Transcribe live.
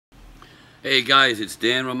Hey guys, it's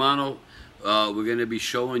Dan Romano. We're going to be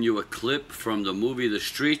showing you a clip from the movie The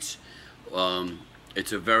Streetz.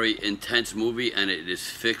 It's a very intense movie and it is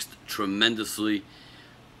fixed tremendously,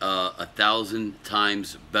 1,000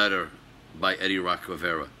 times better by Eddie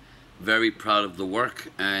Rivera. Very proud of the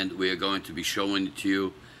work, and we are going to be showing it to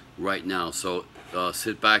you right now. So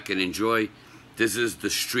sit back and enjoy. This is The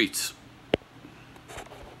Streetz.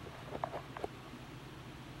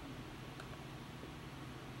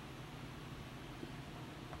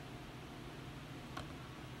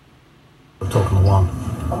 I'm talking to Juan.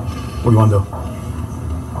 What do you want to do?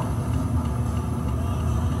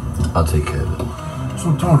 I'll take care of it.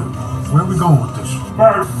 So, Tony, where are we going with this?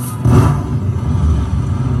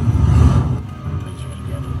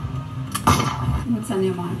 What's on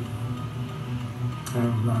your mind? I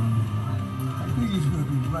think he's going to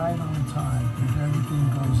be right on time if everything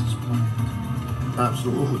goes as planned.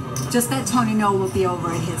 Absolutely. Just let Tony know we'll be over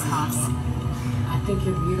at his house. I think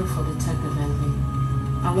you're beautiful, Detective Envy.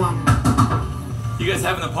 I want it. You guys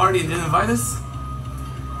having a party and didn't invite us?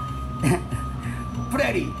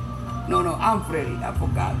 Freddy. No, I'm Freddy. I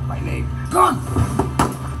forgot my name. Gone!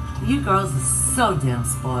 You girls are so damn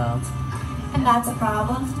spoiled. And that's a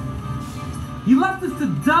problem? You left us to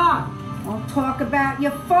die. Don't talk about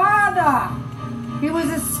your father. He was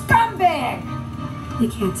a scumbag. You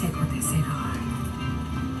can't take what they say to heart.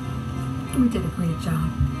 We did a great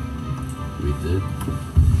job. We did.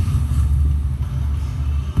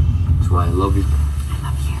 That's why I love you. I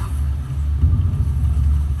love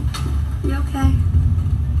you. You okay?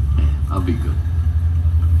 I'll be good.